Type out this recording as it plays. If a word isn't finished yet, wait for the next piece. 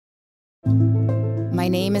My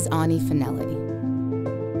name is Ani Finelli.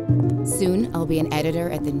 Soon, I'll be an editor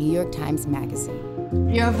at the New York Times Magazine.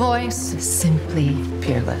 Your voice is simply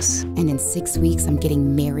peerless. And in 6 weeks, I'm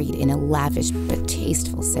getting married in a lavish but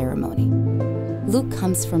tasteful ceremony. Luke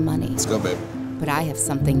comes for money. Let's go, babe. But I have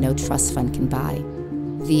something no trust fund can buy.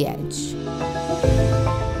 The edge.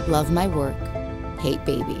 Love my work, hate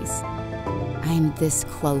babies. I'm this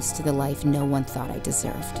close to the life no one thought I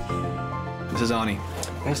deserved. This is Ani.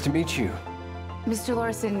 Nice to meet you. Mr.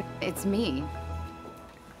 Larson, it's me.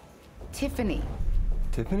 Tiffany.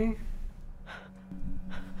 Tiffany?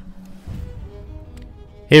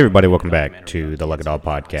 Hey everybody, welcome back to the Luck It All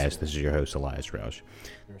podcast. This is your host, Elias Roush.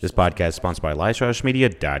 This podcast is sponsored by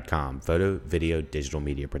EliasRoushMedia.com, photo, video, digital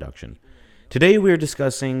media production. Today we are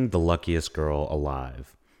discussing The Luckiest Girl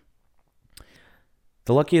Alive.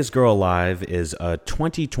 The Luckiest Girl Alive is a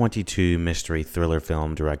 2022 mystery thriller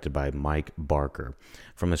film directed by Mike Barker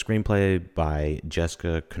from a screenplay by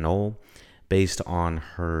Jessica Knoll based on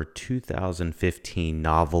her 2015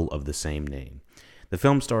 novel of the same name. The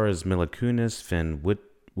film stars Mila Kunis, Finn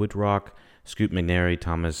Woodrock, Scoot McNairy,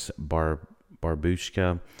 Thomas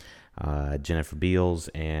Barbushka, Jennifer Beals,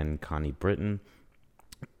 and Connie Britton.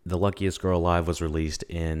 The Luckiest Girl Alive was released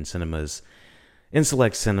in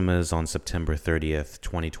select cinemas on September 30th,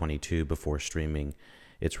 2022, before streaming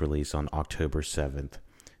its release on October 7th,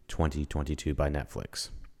 2022 by Netflix.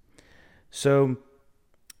 So,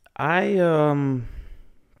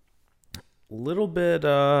 little bit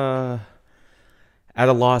at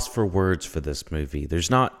a loss for words for this movie. There's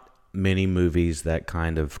not many movies that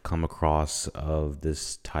kind of come across of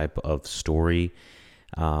this type of story.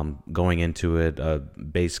 Going into it,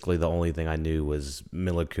 basically the only thing I knew was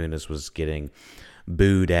Mila Kunis was getting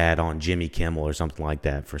booed at on Jimmy Kimmel or something like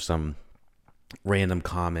that for some random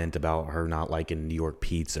comment about her not liking New York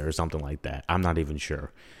pizza or something like that. I'm not even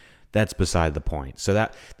sure. That's beside the point. So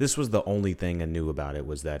this was the only thing I knew about it,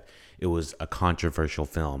 was that it was a controversial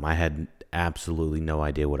film. I had absolutely no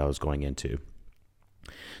idea what I was going into.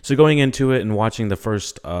 So going into it and watching the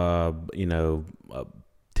first 10,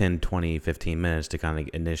 20, 15 minutes to kind of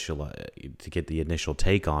to get the initial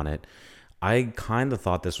take on it, I kind of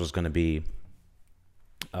thought this was going to be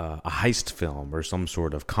a heist film or some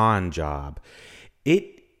sort of con job.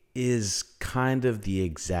 It is kind of the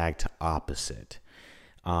exact opposite.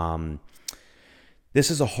 This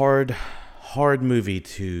is a hard movie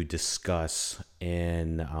to discuss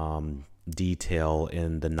in detail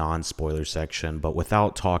in the non-spoiler section, but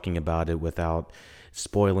without talking about it, without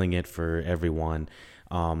spoiling it for everyone,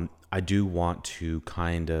 I do want to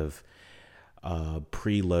kind of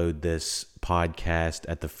preload this podcast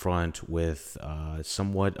at the front with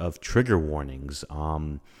somewhat of trigger warnings.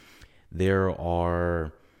 There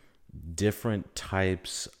are different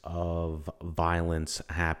types of violence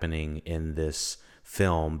happening in this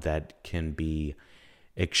film that can be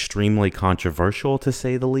extremely controversial, to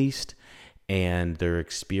say the least, and there are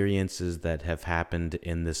experiences that have happened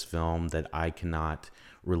in this film that I cannot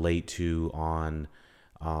relate to on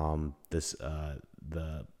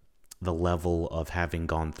the level of having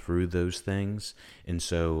gone through those things. And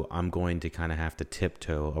so I'm going to kind of have to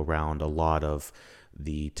tiptoe around a lot of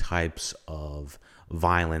the types of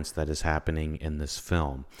violence that is happening in this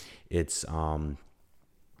film. It's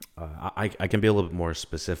I can be a little bit more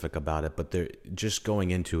specific about it, but just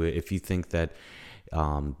going into it, if you think that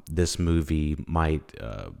this movie might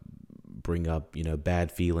bring up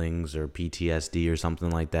bad feelings or PTSD or something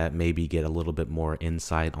like that, maybe get a little bit more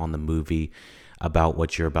insight on the movie about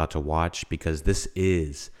what you're about to watch, because this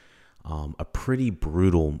is a pretty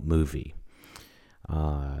brutal movie.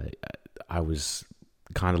 I was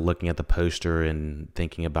kind of looking at the poster and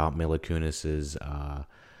thinking about Mila Kunis's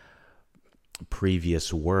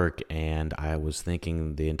previous work, and I was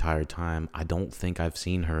thinking the entire time, I don't think I've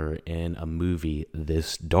seen her in a movie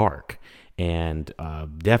this dark, and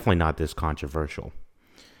definitely not this controversial.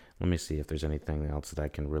 Let me see if there's anything else that I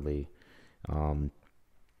can really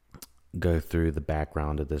go through the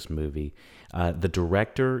background of this movie. The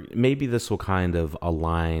director, maybe this will kind of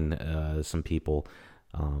align some people.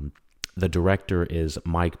 The director is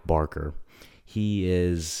Mike Barker. He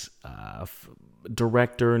is a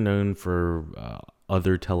director known for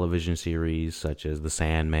other television series such as The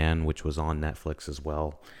Sandman, which was on Netflix as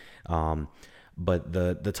well. But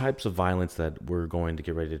the types of violence that we're going to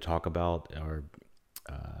get ready to talk about are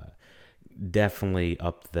definitely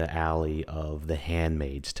up the alley of The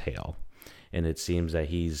Handmaid's Tale. And it seems that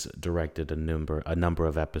he's directed a number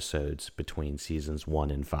of episodes between seasons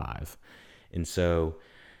 1 and 5. And so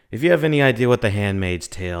if you have any idea what The Handmaid's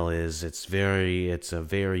Tale is, it's a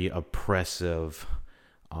very oppressive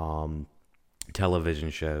television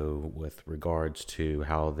show with regards to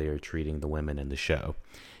how they're treating the women in the show.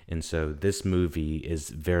 And so this movie is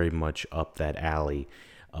very much up that alley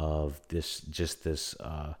of this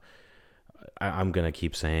I'm going to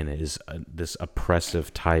keep saying it, is this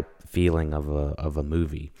oppressive type feeling of a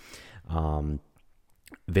movie.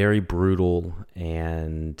 Very brutal,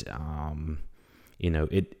 and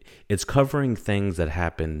it's covering things that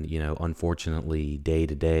happen, unfortunately day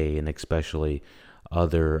to day, and especially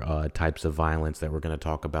other types of violence that we're going to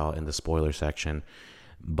talk about in the spoiler section.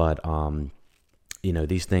 But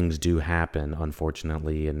these things do happen,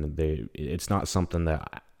 unfortunately, and it's not something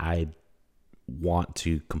that I want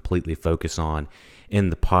to completely focus on in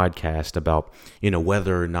the podcast about,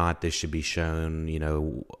 whether or not this should be shown,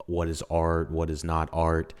 what is art, what is not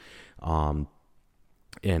art,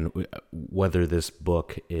 and whether this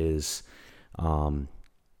book is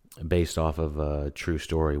based off of a true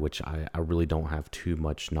story, which I really don't have too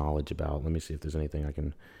much knowledge about. Let me see if there's anything I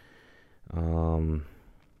can...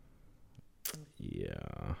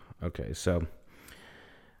 Yeah. Okay, so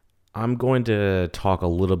I'm going to talk a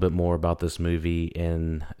little bit more about this movie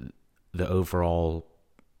in the overall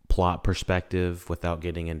plot perspective without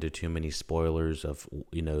getting into too many spoilers of,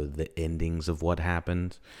 the endings of what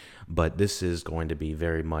happened. But this is going to be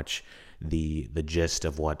very much the gist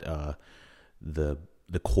of what the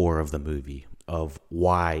core of the movie, of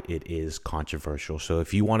why it is controversial. So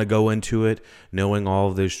if you want to go into it knowing all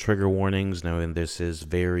of those trigger warnings, knowing this is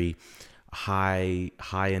very high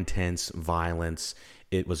intense violence.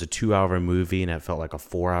 It was a 2-hour movie, and it felt like a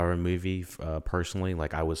 4-hour movie. Personally,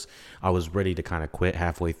 like I was ready to kind of quit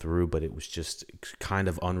halfway through, but it was just kind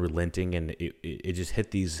of unrelenting, and it just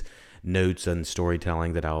hit these notes and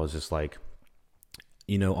storytelling that I was just like,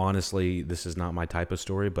 honestly, this is not my type of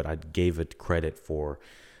story, but I gave it credit for,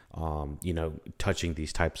 touching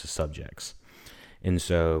these types of subjects. And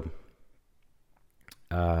so,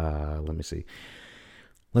 let me see.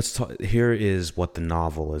 Let's talk. Here is what the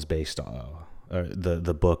novel is based on.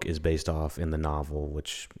 The book is based off in the novel,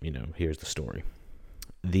 which, here's the story.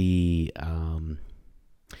 The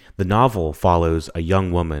novel follows a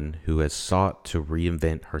young woman who has sought to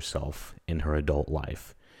reinvent herself in her adult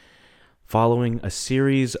life. Following a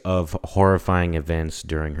series of horrifying events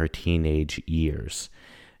during her teenage years,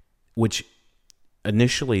 which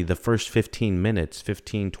initially the first 20 minutes,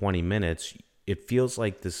 it feels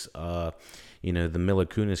like this, the Mila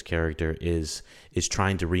Kunis character is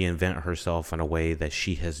trying to reinvent herself in a way that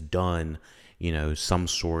she has done, some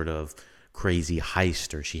sort of crazy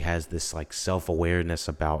heist, or she has this like self-awareness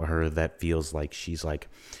about her that feels like she's like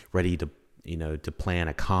ready to, to plan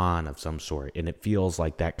a con of some sort. And it feels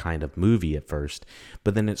like that kind of movie at first,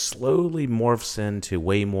 but then it slowly morphs into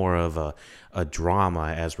way more of a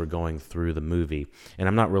drama as we're going through the movie. And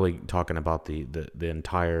I'm not really talking about the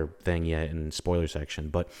entire thing yet in the spoiler section,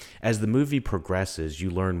 but as the movie progresses, you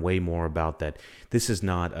learn way more about that. This is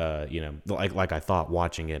not, like I thought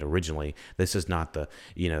watching it originally, this is not the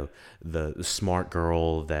smart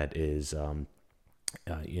girl that is,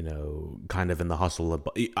 kind of in the hustle of,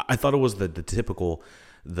 I thought it was the typical,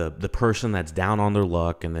 the person that's down on their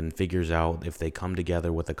luck and then figures out if they come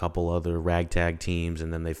together with a couple other ragtag teams,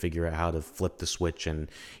 and then they figure out how to flip the switch and,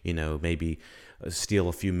 maybe steal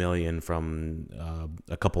a few million from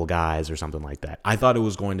a couple of guys or something like that. I thought it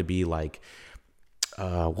was going to be like,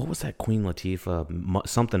 what was that Queen Latifah,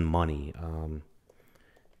 something money,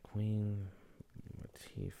 Queen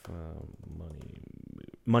Latifah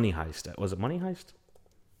Money Heist. Was it Money Heist?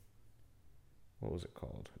 What was it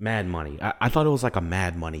called? Mad Money. I thought it was like a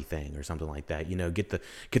Mad Money thing or something like that.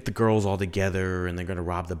 Get the girls all together and they're going to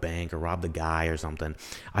rob the bank or rob the guy or something.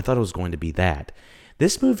 I thought it was going to be that.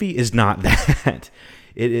 This movie is not that.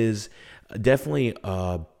 It is definitely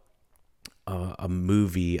a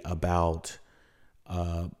movie about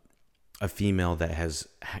a female that has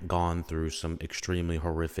gone through some extremely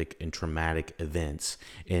horrific and traumatic events,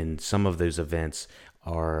 and some of those events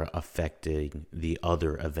are affecting the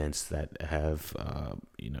other events that have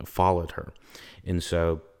followed her. And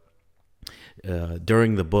so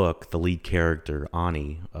during the book, the lead character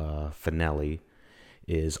Ani Finelli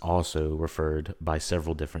is also referred by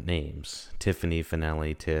several different names: Tiffany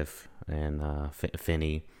Finelli, Tiff, and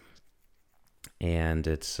Finny. And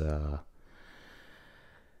it's a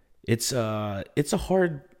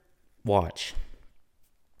hard watch.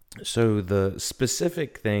 So the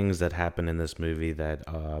specific things that happen in this movie that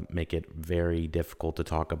make it very difficult to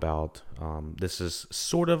talk about. This is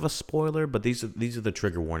sort of a spoiler, but these are the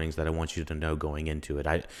trigger warnings that I want you to know going into it.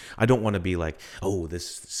 I don't want to be like, oh,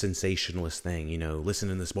 this sensationalist thing, listen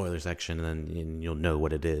in the spoiler section and you'll know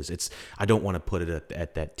what it is. I don't want to put it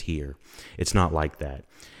at that tier. It's not like that.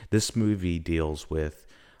 This movie deals with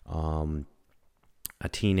a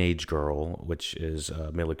teenage girl, which is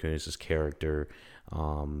Mila Kunis's character,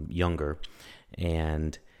 younger,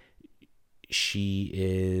 and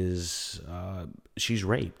she's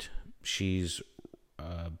raped. She's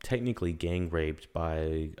technically gang raped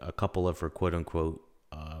by a couple of her quote unquote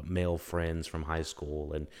male friends from high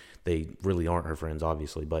school, and they really aren't her friends,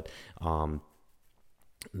 obviously, but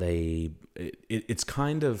it's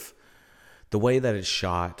kind of, the way that it's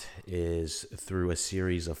shot is through a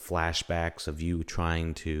series of flashbacks of you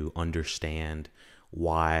trying to understand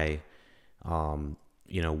why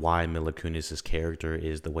why Mila Kunis's character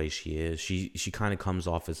is the way she is. She kind of comes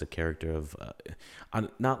off as a character of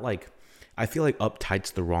not like, I feel like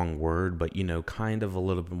uptight's the wrong word, but kind of a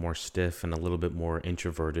little bit more stiff and a little bit more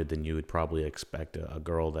introverted than you would probably expect a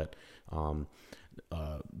girl that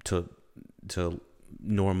to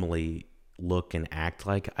normally look and act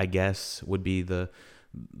like, I guess, would be the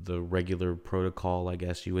regular protocol, I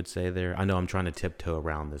guess you would say there. I know I'm trying to tiptoe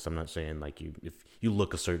around this. I'm not saying like if you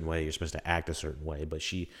look a certain way, you're supposed to act a certain way, but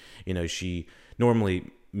she normally,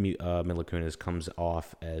 Mila Kunis comes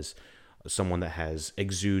off as someone that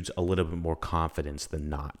exudes a little bit more confidence than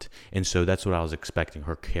not. And so that's what I was expecting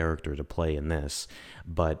her character to play in this.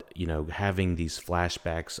 But, having these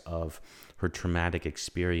flashbacks of her traumatic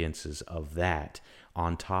experiences of that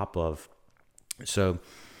on top of, so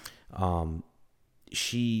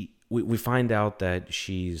we find out that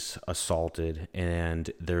she's assaulted, and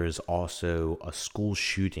there is also a school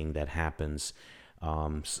shooting that happens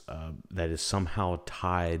that is somehow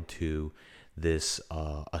tied to this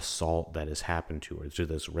assault that has happened to her, to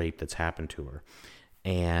this rape that's happened to her,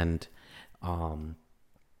 and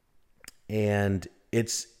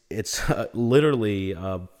it's literally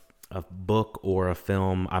a book or a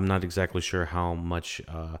film. I'm not exactly sure how much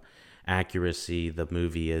accuracy the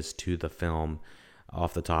movie is to the film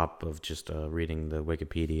off the top of just reading the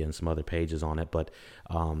Wikipedia and some other pages on it, but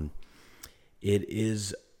it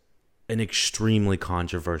is an extremely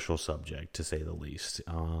controversial subject, to say the least.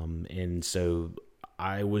 And so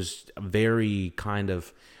I was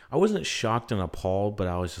I wasn't shocked and appalled, but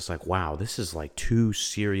I was just like, wow, this is like two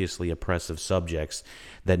seriously oppressive subjects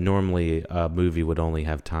that normally a movie would only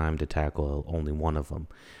have time to tackle only one of them.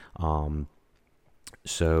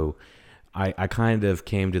 So I kind of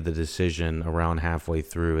came to the decision around halfway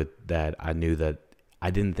through it that I knew that I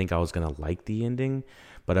didn't think I was going to like the ending,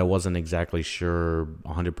 but I wasn't exactly sure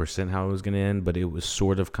 100% how it was going to end, but it was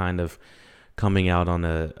sort of kind of coming out on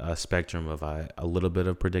a spectrum of a little bit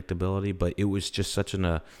of predictability, but it was just such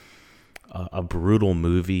a brutal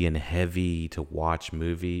movie and heavy to watch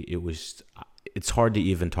movie. It's hard to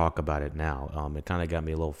even talk about it now. It kind of got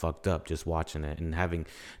me a little fucked up just watching it and having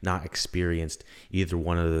not experienced either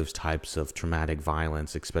one of those types of traumatic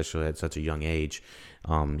violence, especially at such a young age.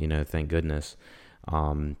 Thank goodness.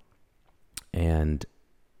 And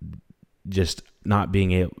just not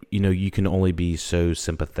being able, you can only be so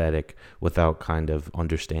sympathetic without kind of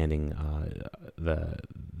understanding the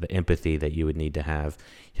empathy that you would need to have,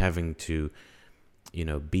 having to,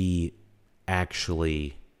 be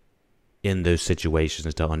actually in those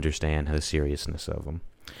situations to understand the seriousness of them.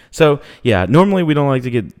 So, yeah, normally we don't like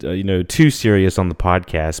to get, too serious on the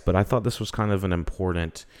podcast, but I thought this was kind of an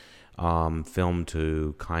important film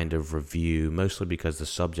to kind of review, mostly because the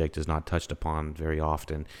subject is not touched upon very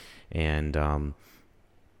often. And I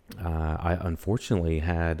unfortunately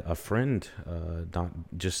had a friend, not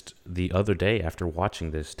just the other day after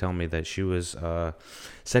watching this, tell me that she was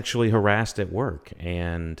sexually harassed at work.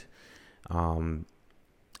 And,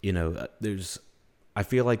 I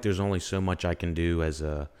feel like there's only so much I can do as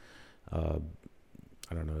a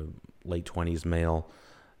late 20s male,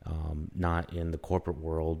 not in the corporate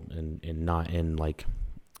world and not in like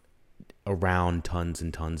around tons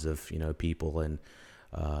and tons of, people and,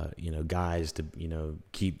 guys to,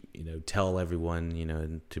 keep, tell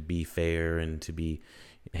everyone, to be fair and to be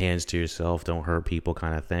hands to yourself, don't hurt people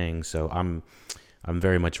kind of thing. So I'm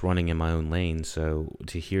very much running in my own lane. So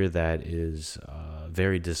to hear that is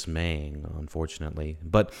very dismaying, unfortunately.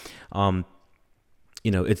 But,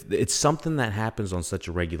 it's something that happens on such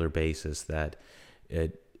a regular basis that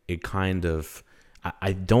it kind of,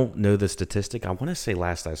 I don't know the statistic. I want to say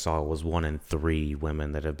last I saw it was 1 in 3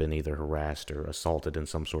 women that have been either harassed or assaulted in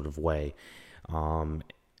some sort of way.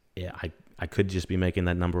 I could just be making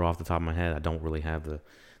that number off the top of my head. I don't really have the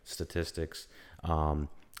statistics.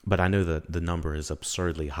 But I know that the number is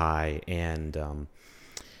absurdly high, and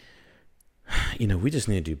we just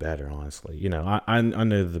need to do better, honestly. I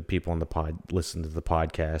know the people on the listen to the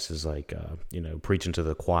podcast is like preaching to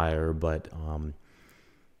the choir, but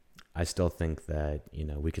I still think that,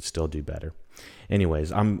 we could still do better.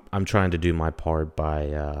 Anyways, I'm trying to do my part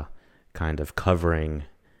by kind of covering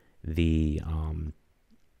the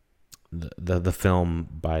film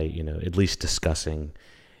by, at least discussing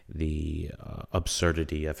the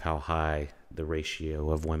absurdity of how high the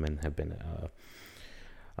ratio of women have been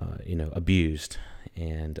abused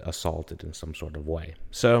and assaulted in some sort of way.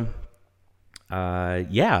 So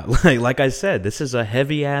like I said, this is a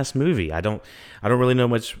heavy ass movie. I don't really know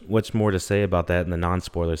much more to say about that in the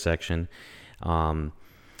non-spoiler section.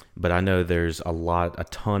 But I know there's a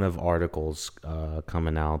ton of articles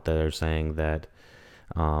coming out that are saying that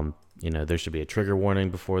there should be a trigger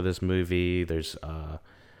warning before this movie. There's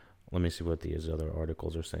let me see what these other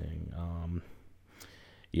articles are saying.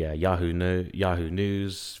 Yahoo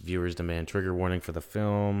News, viewers demand trigger warning for the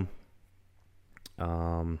film.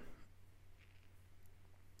 Let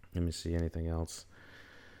me see anything else.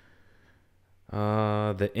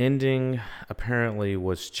 The ending apparently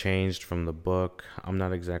was changed from the book. I'm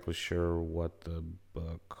not exactly sure what the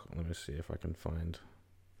book. Let me see if I can find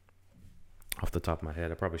off the top of my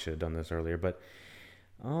head. I probably should have done this earlier, but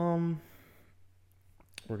we're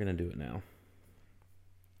gonna do it now.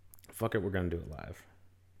 Fuck it, we're gonna do it live.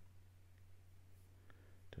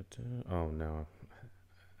 Oh no.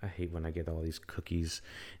 I hate when I get all these cookies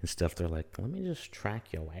and stuff. They're like, let me just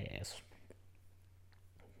track your ass.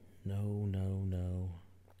 No.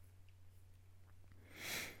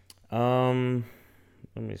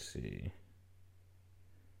 Let me see.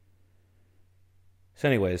 So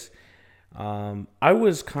anyways, I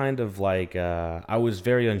was kind of like, I was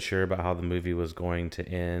very unsure about how the movie was going to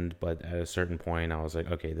end, but at a certain point I was like,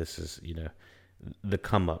 okay, this is, the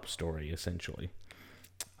come up story essentially.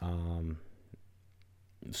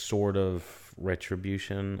 Sort of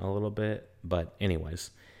retribution a little bit, but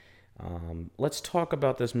anyways, let's talk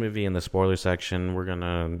about this movie in the spoiler section. We're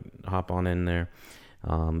gonna hop on in there,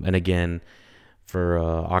 and again, for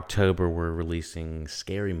October we're releasing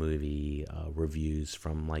scary movie reviews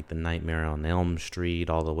from like The Nightmare on Elm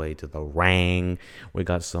Street all the way to The Ring. We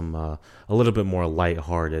got some a little bit more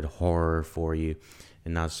lighthearted horror for you,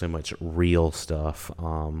 and not so much real stuff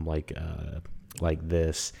like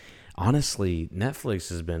this. Honestly, Netflix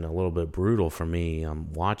has been a little bit brutal for me.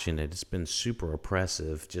 I'm watching it. It's been super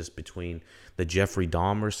oppressive just between the Jeffrey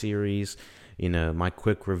Dahmer series. My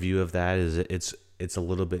quick review of that is it's a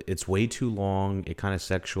little bit, it's way too long. It kind of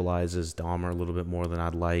sexualizes Dahmer a little bit more than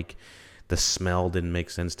I'd like. The smell didn't make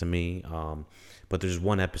sense to me. But there's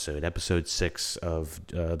one episode 6 of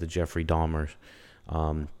the Jeffrey Dahmer,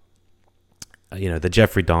 the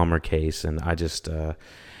Jeffrey Dahmer case, and I just...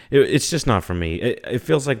 It's just not for me. It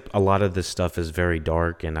feels like a lot of this stuff is very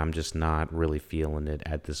dark, and I'm just not really feeling it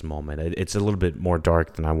at this moment. It's a little bit more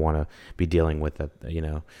dark than I want to be dealing with,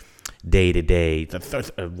 day to day.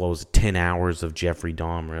 What was it, 10 hours of Jeffrey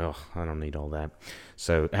Dahmer? Ugh, I don't need all that.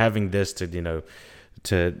 So having this to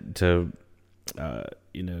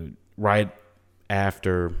right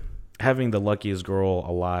after having The Luckiest Girl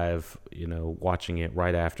Alive, watching it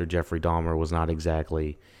right after Jeffrey Dahmer was not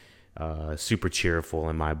exactly super cheerful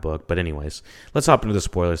in my book. But anyways, let's hop into the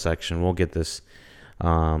spoiler section. We'll get this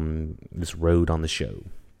road on the show.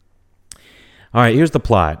 All right, here's the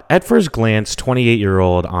plot. At first glance,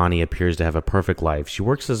 28-year-old Ani appears to have a perfect life. She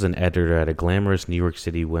works as an editor at a glamorous New York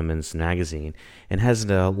City women's magazine and has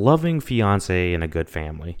a loving fiance and a good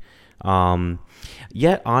family.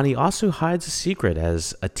 Yet Ani also hides a secret.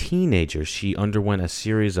 As a teenager, she underwent a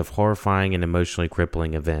series of horrifying and emotionally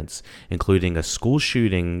crippling events, including a school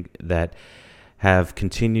shooting that have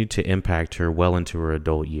continued to impact her well into her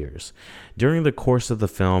adult years. During the course of the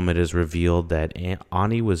film, it is revealed that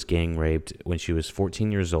Ani was gang raped when she was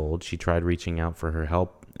 14 years old. She tried reaching out for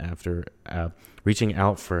help after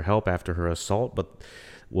her assault, but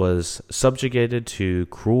was subjugated to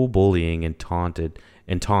cruel bullying and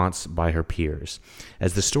taunts by her peers.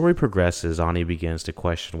 As the story progresses, Ani begins to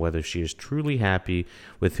question whether she is truly happy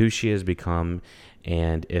with who she has become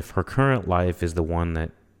and if her current life is the one that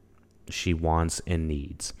she wants and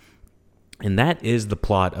needs. And that is the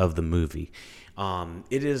plot of the movie.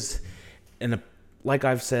 It is, like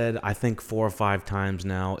I've said, I think 4 or 5 times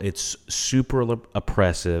now, it's super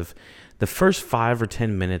oppressive. The first 5 or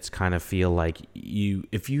 10 minutes kind of feel like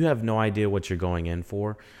if you have no idea what you're going in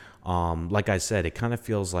for, like I said, it kind of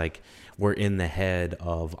feels like we're in the head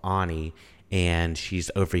of Ani, and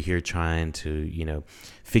she's over here trying to,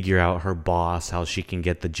 figure out her boss, how she can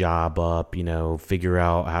get the job up, figure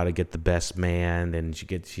out how to get the best man, and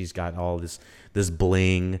she's got all this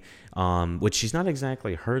bling, which she's not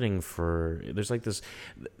exactly hurting for. There's like this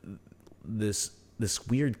this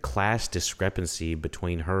weird class discrepancy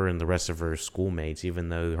between her and the rest of her schoolmates, even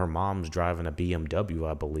though her mom's driving a BMW,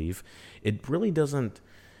 I believe. It really doesn't.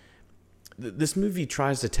 This movie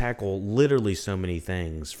tries to tackle literally so many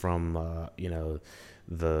things, from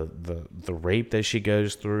the rape that she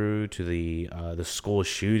goes through, to the school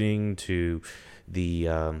shooting, to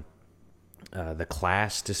the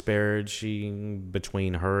class disparaging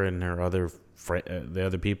between her and her other the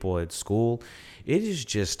other people at school. It is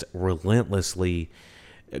just relentlessly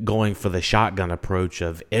going for the shotgun approach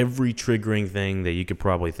of every triggering thing that you could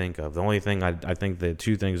probably think of. The only thing I think the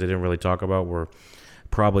two things they didn't really talk about were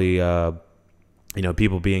probably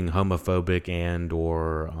people being homophobic and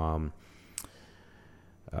or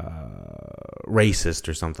racist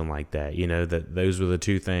or something like that. That those were the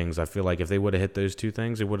two things. I feel like if they would have hit those two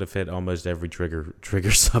things, it would have hit almost every trigger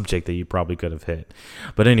subject that you probably could have hit.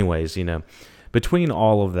 But anyways, between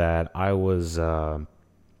all of that, I was like,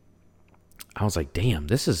 damn,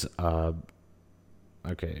 this is okay.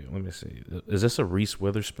 Let me see. Is this a Reese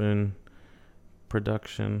Witherspoon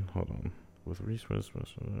production? Hold on, with Reese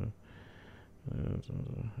Witherspoon.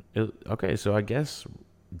 Okay, so I guess.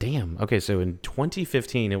 Damn. Okay, so in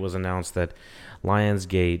 2015, it was announced that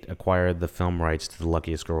Lionsgate acquired the film rights to The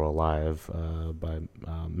Luckiest Girl Alive by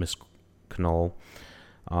Miss Knoll,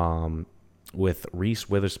 with Reese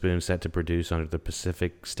Witherspoon set to produce under the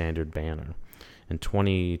Pacific Standard banner. In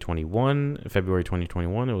February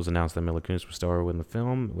 2021, it was announced that Mila Kunis would star in the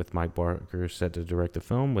film, with Mike Barker set to direct the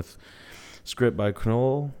film, with script by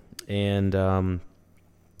Knoll, and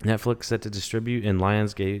Netflix set to distribute, and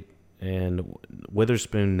Lionsgate and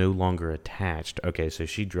Witherspoon no longer attached. Okay, so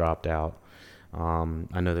she dropped out.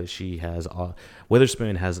 I know that she has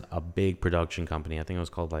Witherspoon has a big production company. I think it was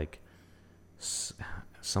called like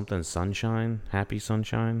something Sunshine, Happy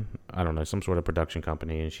Sunshine. I don't know, some sort of production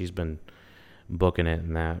company, and she's been booking it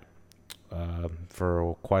and that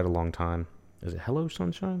for quite a long time. Is it Hello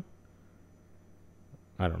Sunshine?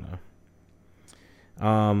 I don't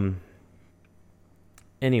know.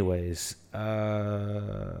 Anyways,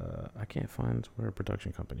 I can't find where a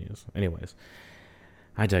production company is. Anyways,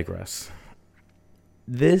 I digress.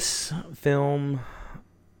 This film,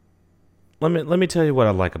 let me tell you what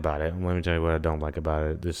I like about it, and let me tell you what I don't like about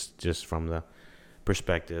it. This just from the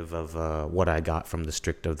perspective of what I got from the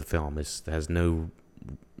strict of the film. It has no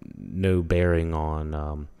bearing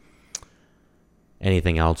on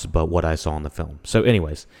anything else but what I saw in the film. So,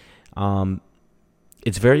 anyways,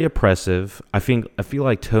 it's very oppressive. I feel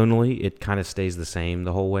like tonally it kind of stays the same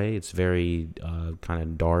the whole way. It's very kind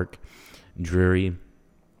of dark, dreary.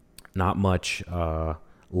 Not much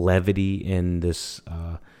levity in this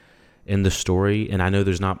in the story, and I know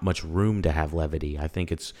there's not much room to have levity. I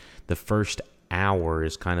think it's the first hour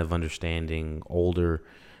is kind of understanding older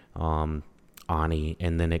Ani,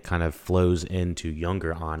 and then it kind of flows into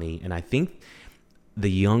younger Ani, and I think the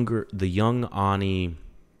young Ani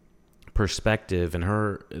perspective and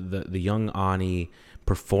the young Ani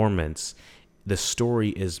performance, the story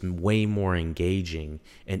is way more engaging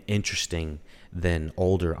and interesting than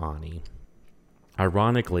older Ani.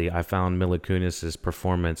 Ironically, I found Mila Kunis's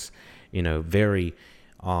performance, very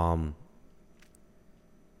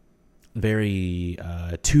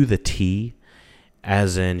to the T,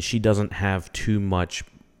 as in she doesn't have too much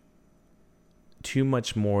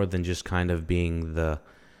more than just kind of being the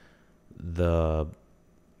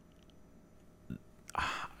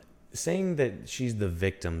saying that she's the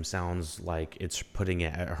victim sounds like it's putting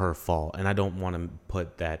it at her fault, and I don't want to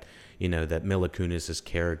put that, that Mila Kunis's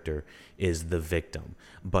character is the victim.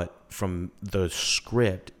 But from the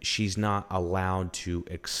script, she's not allowed to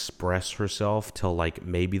express herself till like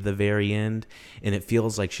maybe the very end, and it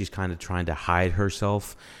feels like she's kind of trying to hide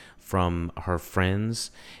herself from her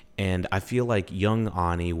friends. And I feel like young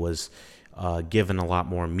Ani was given a lot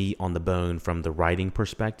more meat on the bone from the writing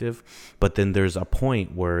perspective, but then there's a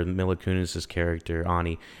point where Mila Kunis's character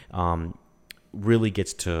Ani really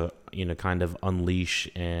gets to kind of unleash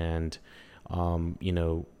and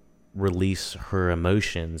release her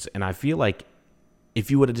emotions, and I feel like if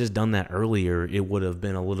you would have just done that earlier, it would have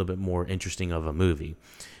been a little bit more interesting of a movie.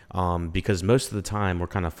 Because most of the time we're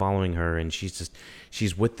kind of following her, and she's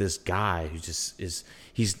with this guy who just is,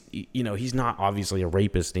 he's not obviously a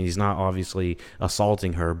rapist, and he's not obviously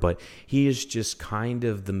assaulting her, but he is just kind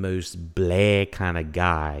of the most blah kind of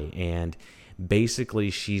guy. And basically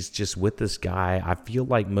she's just with this guy, I feel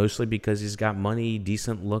like mostly because he's got money,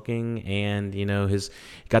 decent looking, and he's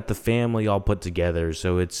got the family all put together.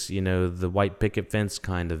 So it's the white picket fence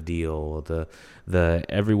kind of deal, the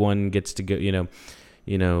everyone gets to go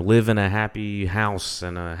live in a happy house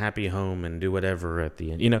and a happy home and do whatever at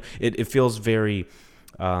the end. It feels very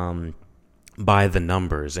by the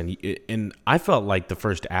numbers, and I felt like the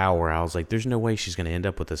first hour I was like, there's no way she's going to end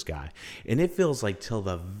up with this guy, and it feels like till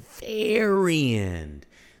the very end,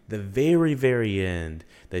 the very, very end,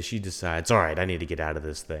 that she decides, all right, I need to get out of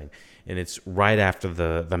this thing, and it's right after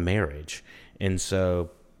the marriage. And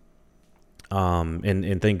so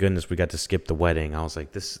and thank goodness we got to skip the wedding. I was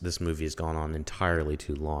like, this movie has gone on entirely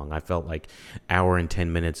too long. I felt like hour and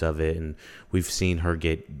 10 minutes of it, and we've seen her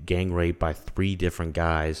get gang raped by 3 different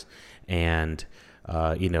guys and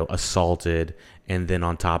assaulted, and then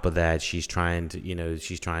on top of that she's trying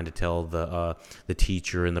to tell the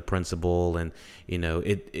teacher and the principal, and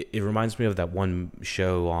it reminds me of that one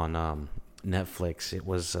show on Netflix. It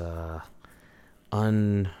was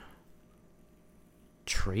Undocumented.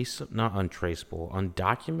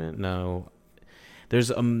 No, there's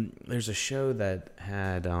a show that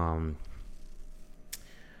had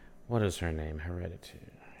what is her name? Hereditary.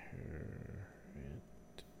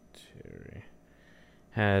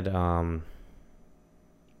 Had God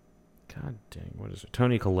dang, what is it?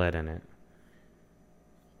 Toni Collette in it.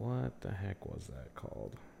 What the heck was that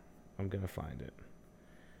called? I'm gonna find it.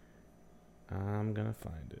 All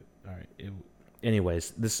right.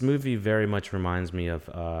 Anyways, this movie very much reminds me of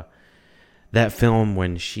that film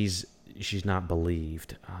when she's not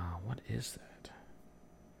believed. What is that?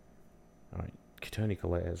 All right, Toni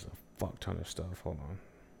Collette has a fuck ton of stuff. Hold on.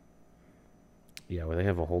 Yeah, well, they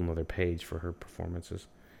have a whole nother page for her performances.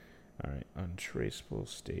 All right, Untraceable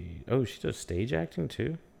Stage. Oh, she does stage acting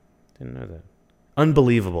too? Didn't know that.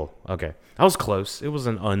 Unbelievable. Okay, I was close. It was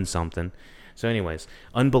an something. So anyways,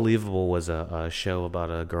 Unbelievable was a show about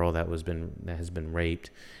a girl that has been raped,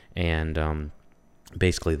 and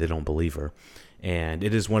basically they don't believe her. And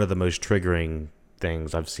it is one of the most triggering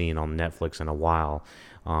things I've seen on Netflix in a while.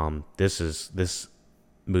 This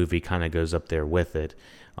movie kind of goes up there with it.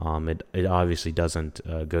 It obviously doesn't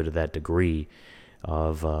go to that degree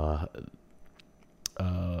of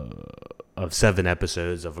 7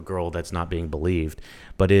 episodes of a girl that's not being believed,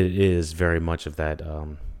 but it is very much of that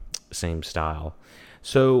same style.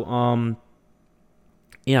 So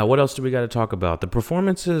yeah, what else do we got to talk about? The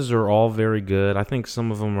performances are all very good. I think some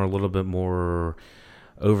of them are a little bit more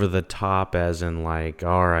over the top, as in like,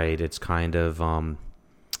 all right, it's kind of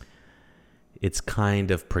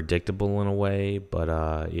predictable in a way,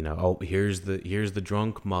 but here's the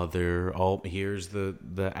drunk mother, here's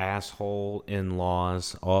the asshole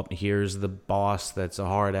in-laws, here's the boss that's a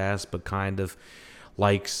hard ass but kind of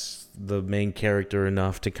likes the main character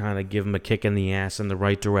enough to kind of give him a kick in the ass in the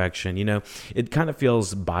right direction. It kind of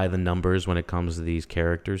feels by the numbers when it comes to these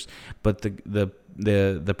characters, but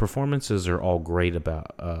the performances are all great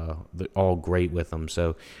all great with them,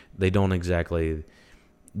 so they don't exactly.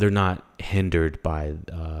 They're not hindered by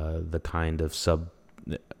the kind of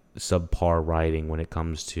subpar writing when it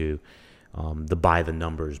comes to the by the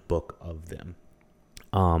numbers book of them.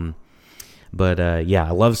 But yeah,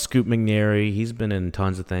 I love Scoot McNairy. He's been in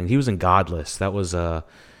tons of things. He was in Godless. That was a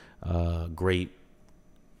great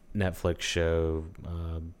Netflix show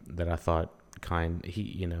that I thought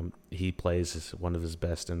he plays one of his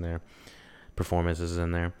best in there, performances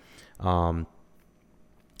in there, and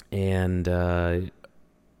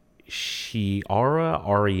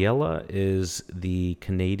Ariella is the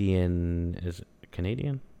Canadian. Is it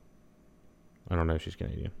Canadian? I don't know if she's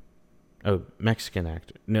Canadian. Oh, Mexican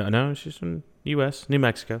actor. No, she's from U.S., New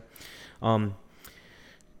Mexico.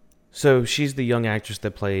 So she's the young actress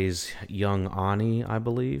that plays young Ani, I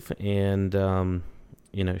believe, and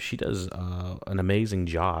she does an amazing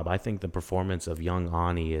job. I think the performance of young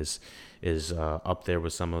Ani is up there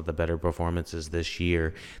with some of the better performances this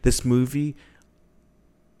year. This movie,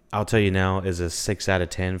 I'll tell you now, is a 6 out of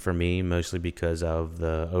 10 for me, mostly because of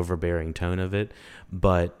the overbearing tone of it.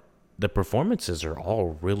 But the performances are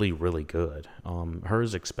all really, really good.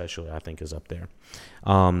 Hers especially, I think, is up there.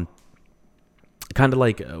 Kind of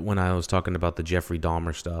like when I was talking about the Jeffrey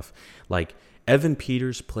Dahmer stuff. Like, Evan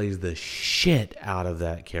Peters plays the shit out of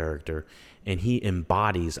that character, and he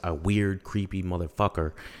embodies a weird, creepy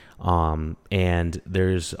motherfucker. And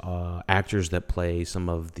there's actors that play some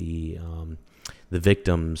of the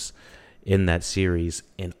victims in that series,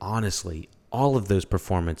 and honestly, all of those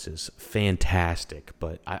performances, fantastic.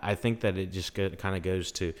 But I think that it just kind of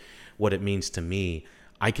goes to what it means to me.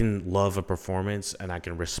 I can love a performance and I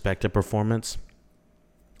can respect a performance,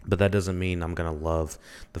 but that doesn't mean I'm going to love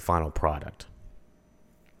the final product.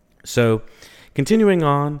 So, continuing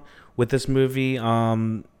on with this movie,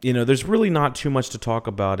 there's really not too much to talk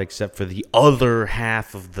about except for the other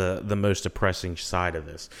half of the most depressing side of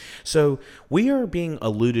this. So we are being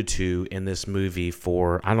alluded to in this movie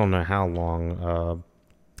for I don't know how long.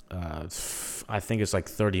 I think it's like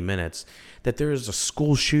 30 minutes, that there is a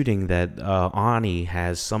school shooting that Ani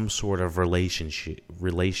has some sort of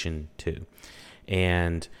relation to.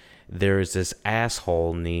 And there is this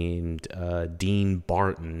asshole named Dean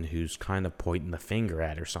Barton who's kind of pointing the finger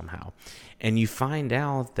at her somehow. And you find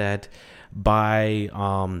out that by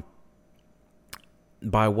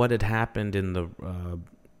what had happened in the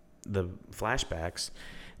flashbacks,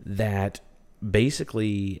 that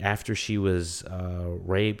basically after she was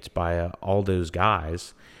raped by all those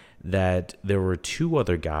guys, that there were two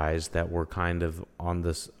other guys that were kind of on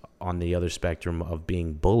the other spectrum of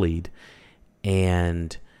being bullied,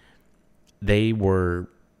 and they're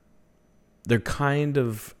kind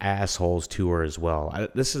of assholes to her as well.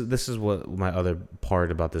 This is what my other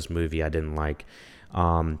part about this movie I didn't like.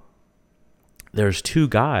 There's two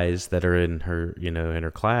guys that are in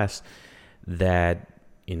her class that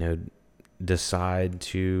decide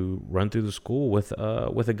to run through the school with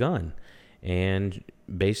a gun and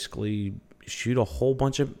basically shoot a whole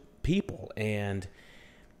bunch of people. And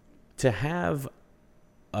to have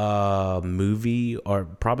a movie, or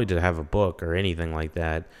probably to have a book or anything like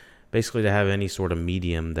that, basically to have any sort of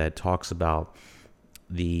medium that talks about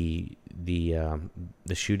the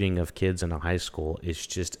shooting of kids in a high school, is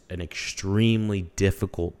just an extremely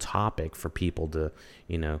difficult topic for people to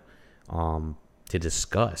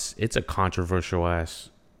discuss. It's a controversial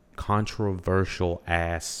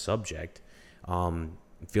ass subject.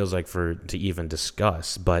 It feels like to even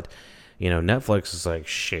discuss, but Netflix is like,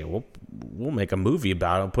 shit, we'll make a movie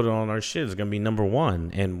about it and put it on our shit. It's gonna be number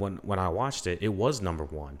one. And when I watched it, it was number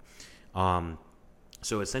one.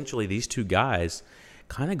 So essentially, these two guys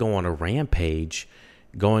kind of go on a rampage,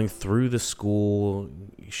 going through the school,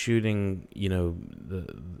 shooting,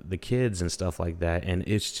 the kids and stuff like that. And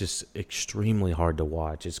it's just extremely hard to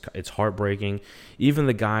watch. It's heartbreaking. Even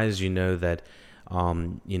the guys, that,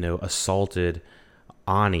 assaulted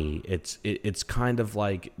Ani, it's kind of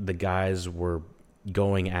like the guys were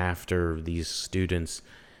going after these students,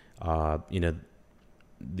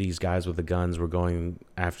 these guys with the guns were going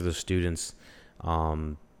after the students,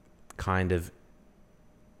 kind of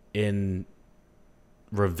in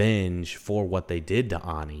revenge for what they did to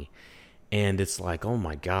Ani. And it's like, oh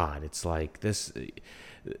my God, it's like this.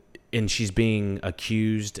 And she's being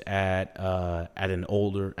accused at a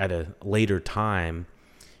later time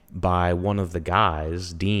by one of the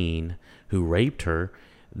guys, Dean, who raped her,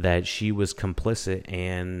 that she was complicit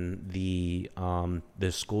in the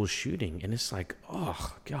school shooting. And it's like,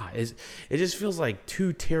 oh God, it just feels like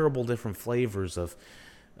two terrible different flavors of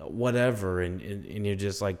whatever, and you're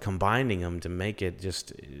just like combining them to make it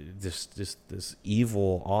just this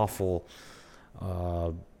evil, awful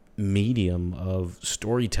medium of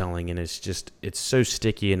storytelling. And it's so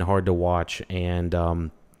sticky and hard to watch. And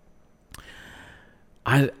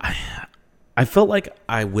I felt like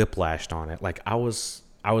I whiplashed on it. Like I was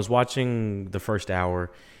watching the first hour,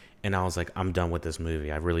 and I was like, I'm done with this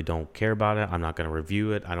movie. I really don't care about it. I'm not going to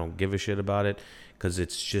review it. I don't give a shit about it, because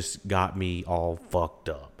it's just got me all fucked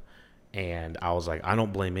up. And I was like, I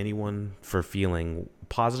don't blame anyone for feeling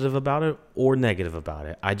positive about it or negative about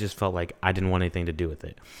it. I just felt like I didn't want anything to do with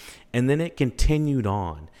it. And then it continued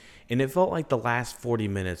on, and it felt like the last 40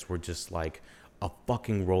 minutes were just like a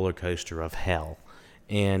fucking roller coaster of hell.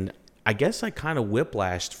 And I guess I kind of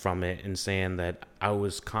whiplashed from it and saying that I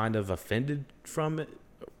was kind of offended from it.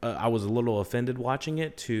 I was a little offended watching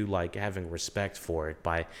it, to like having respect for it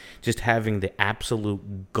by just having the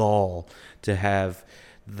absolute gall to have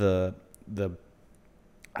the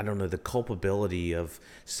culpability of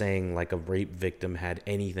saying like a rape victim had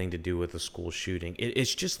anything to do with the school shooting.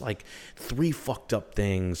 It's just like three fucked up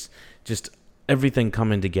things, just everything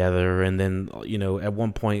coming together. And then, at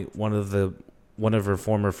one point, one of her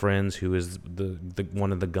former friends, who is the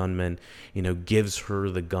one of the gunmen, gives her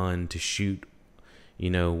the gun to shoot,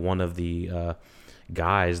 one of the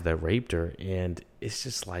guys that raped her. And it's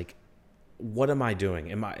just like, what am I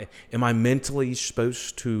doing? Am I mentally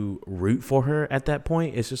supposed to root for her at that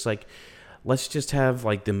point? It's just like, let's just have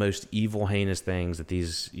like the most evil, heinous things that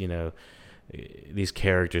these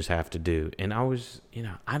characters have to do. And I was,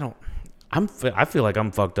 I feel like I'm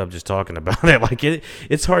fucked up just talking about it. Like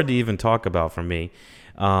it's hard to even talk about for me.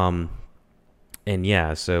 And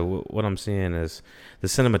yeah, so what I'm seeing is the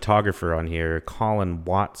cinematographer on here, Colin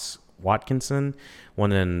Watkinson,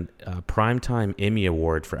 won a Primetime Emmy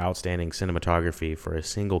Award for Outstanding Cinematography for a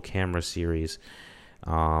single camera series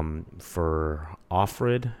for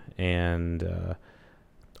Offred and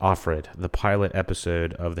Offred, the pilot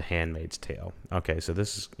episode of The Handmaid's Tale. Okay, so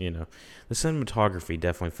this is, the cinematography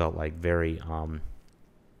definitely felt like very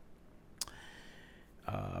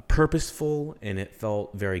purposeful, and it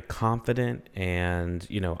felt very confident, and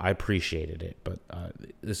I appreciated it. But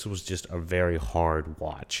this was just a very hard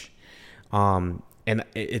watch, and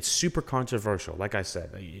it's super controversial. Like I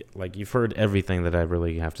said, like you've heard everything that I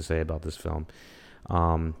really have to say about this film.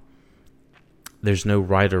 There's no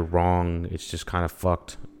right or wrong. It's just kind of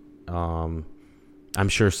fucked. I'm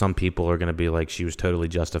sure some people are going to be like, she was totally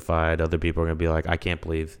justified. Other people are going to be like, I can't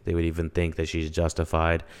believe they would even think that she's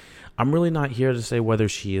justified. I'm really not here to say whether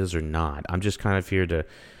she is or not. I'm just kind of here to,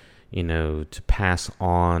 to pass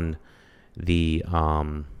on the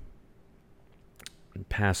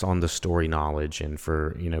story knowledge, and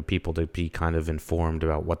for, people to be kind of informed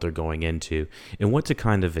about what they're going into and what to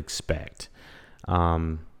kind of expect.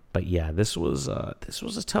 But yeah, this was a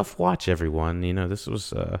tough watch, everyone. This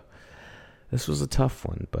was a tough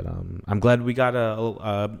one, but I'm glad we got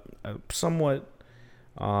a somewhat,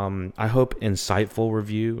 I hope, insightful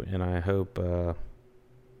review, and I hope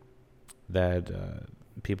that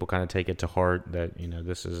people kind of take it to heart that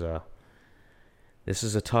this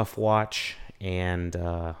is a tough watch, and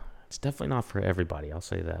it's definitely not for everybody. I'll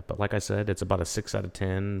say that, but like I said, it's about a 6 out of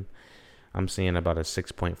 10. I'm seeing about a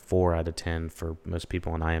 6.4 out of 10 for most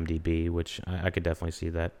people on IMDb, which I could definitely see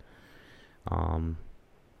that.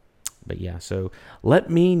 But yeah, so let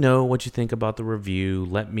me know what you think about the review.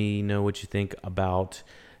 Let me know what you think about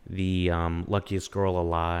the Luckiest Girl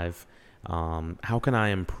Alive. How can I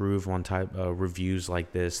improve on type reviews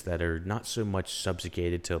like this that are not so much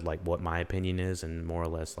subjugated to like what my opinion is, and more or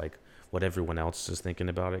less like what everyone else is thinking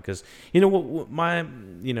about it? Because what my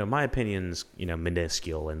opinion's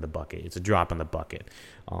minuscule in the bucket. It's a drop in the bucket,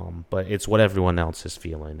 but it's what everyone else is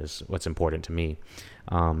feeling is what's important to me.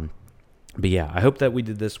 But yeah, I hope that we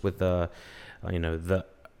did this with the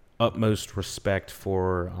utmost respect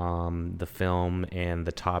for the film and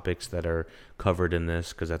the topics that are covered in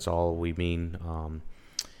this, because that's all we mean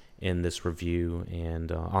in this review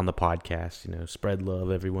and on the podcast. Spread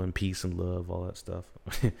love, everyone, peace and love, all that stuff.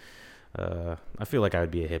 I feel like I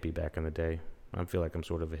would be a hippie back in the day. I feel like I'm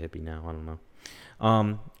sort of a hippie now. I don't know.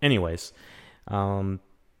 Anyways,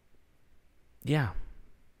 yeah.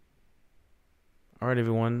 All right,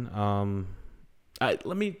 everyone.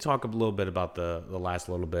 Let me talk a little bit about the last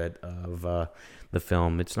little bit of the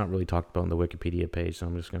film. It's not really talked about on the Wikipedia page, so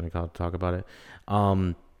I'm just going to talk about it.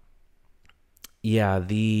 Yeah,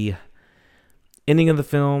 the ending of the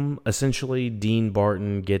film, essentially, Dean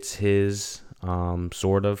Barton gets his,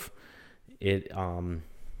 sort of. It, in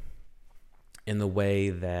the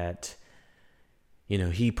way that,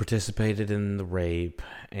 he participated in the rape,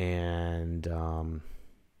 and,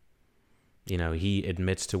 he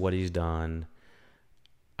admits to what he's done.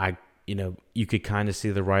 You could kind of see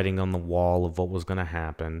the writing on the wall of what was going to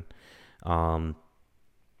happen.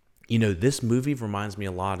 This movie reminds me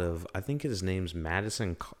a lot of, I think his name's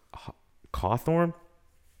Madison Cawthorn.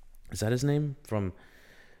 Is that his name? From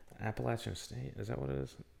Appalachian State? Is that what it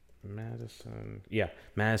is? Madison. Yeah,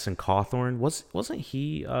 Madison Cawthorn. Wasn't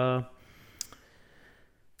he,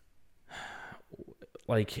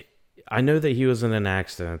 like, I know that he was in an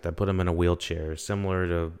accident that put him in a wheelchair, similar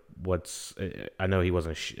to I know he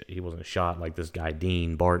wasn't shot like this guy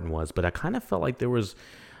Dean Barton was, but I kind of felt like there was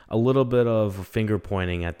a little bit of finger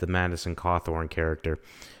pointing at the Madison Cawthorn character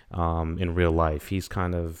in real life. He's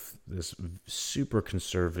kind of this super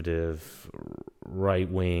conservative,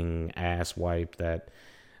 right-wing asswipe that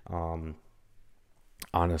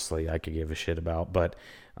honestly I could give a shit about. But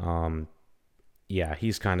yeah,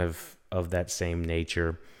 he's kind of that same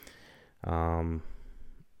nature.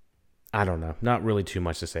 I don't know, not really too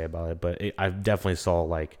much to say about it, but I definitely saw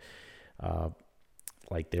like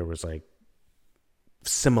there was like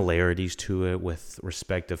similarities to it with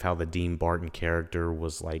respect of how the Dean Barton character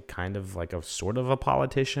was like kind of like a sort of a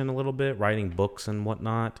politician a little bit, writing books and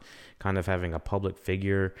whatnot, kind of having a public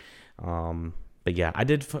figure. But yeah, I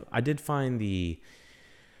did find the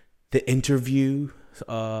interview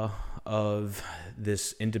of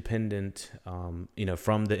this independent,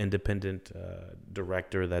 from the independent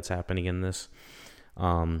director that's happening in this,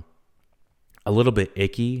 a little bit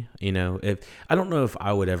icky. If I don't know if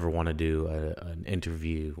I would ever want to do an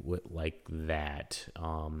interview with like that,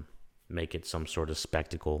 make it some sort of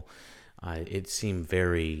spectacle. It seemed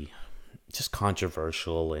very just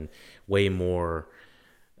controversial and way more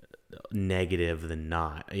negative than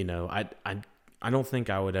not. I don't think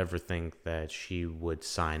I would ever think that she would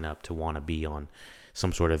sign up to want to be on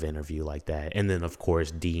some sort of interview like that. And then, of course,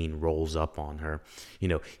 Dean rolls up on her.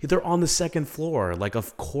 They're on the second floor. Like,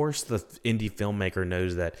 of course, the indie filmmaker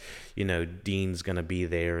knows that, Dean's going to be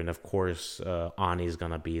there. And, of course, Ani's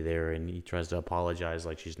going to be there. And he tries to apologize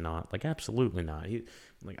like she's not. Like, absolutely not.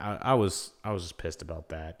 Like I was just pissed about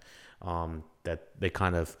that. That they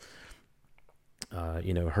kind of,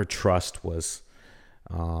 her trust was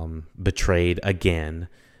betrayed again.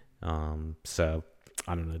 So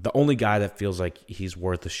I don't know. The only guy that feels like he's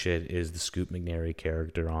worth a shit is the Scoot McNairy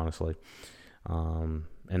character, honestly. And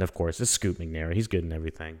of course, it's Scoot McNairy. He's good in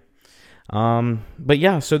everything. But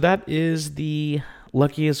yeah, so that is the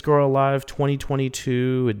Luckiest Girl Alive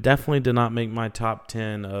 2022. It definitely did not make my top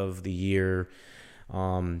 10 of the year.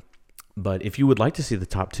 But if you would like to see the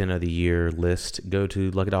top 10 of the year list, go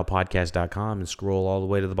to luckydollpodcast.com and scroll all the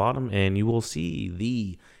way to the bottom, and you will see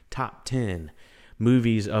the top 10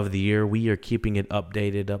 movies of the year. We are keeping it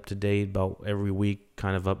updated, up to date, about every week,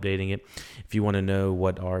 kind of updating it. If you want to know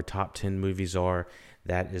what our top 10 movies are,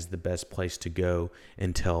 that is the best place to go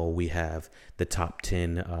until we have the top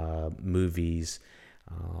 10 movies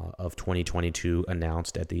of 2022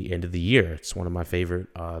 announced at the end of the year. It's one of my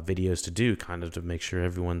favorite videos to do, kind of to make sure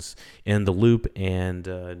everyone's in the loop and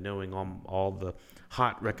knowing all the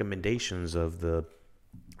hot recommendations of the,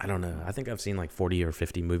 I don't know, I think I've seen like 40 or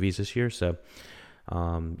 50 movies this year. So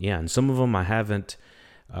yeah, and some of them I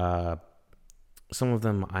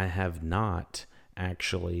have not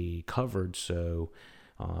actually covered, so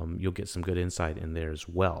you'll get some good insight in there as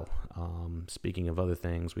well. Speaking of other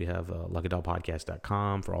things, we have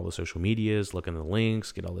luckydollpodcast.com for all the social medias. Look in the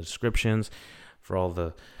links, get all the descriptions for all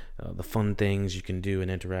the fun things you can do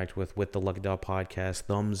and interact with the Lucky Doll Podcast.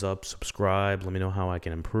 Thumbs up, subscribe. Let me know how I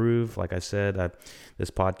can improve. Like I said,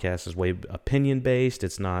 this podcast is way opinion-based.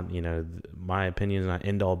 It's not, my opinion is not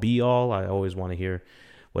end-all, be-all. I always want to hear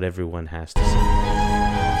what everyone has to say.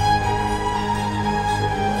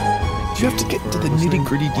 You have to get into the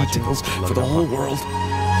nitty-gritty details for the whole world.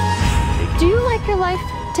 Do you like your life,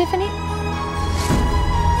 Tiffany?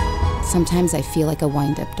 Sometimes I feel like a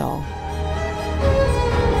wind-up doll.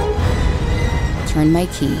 Turn my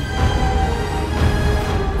key,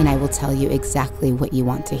 and I will tell you exactly what you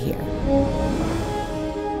want to hear.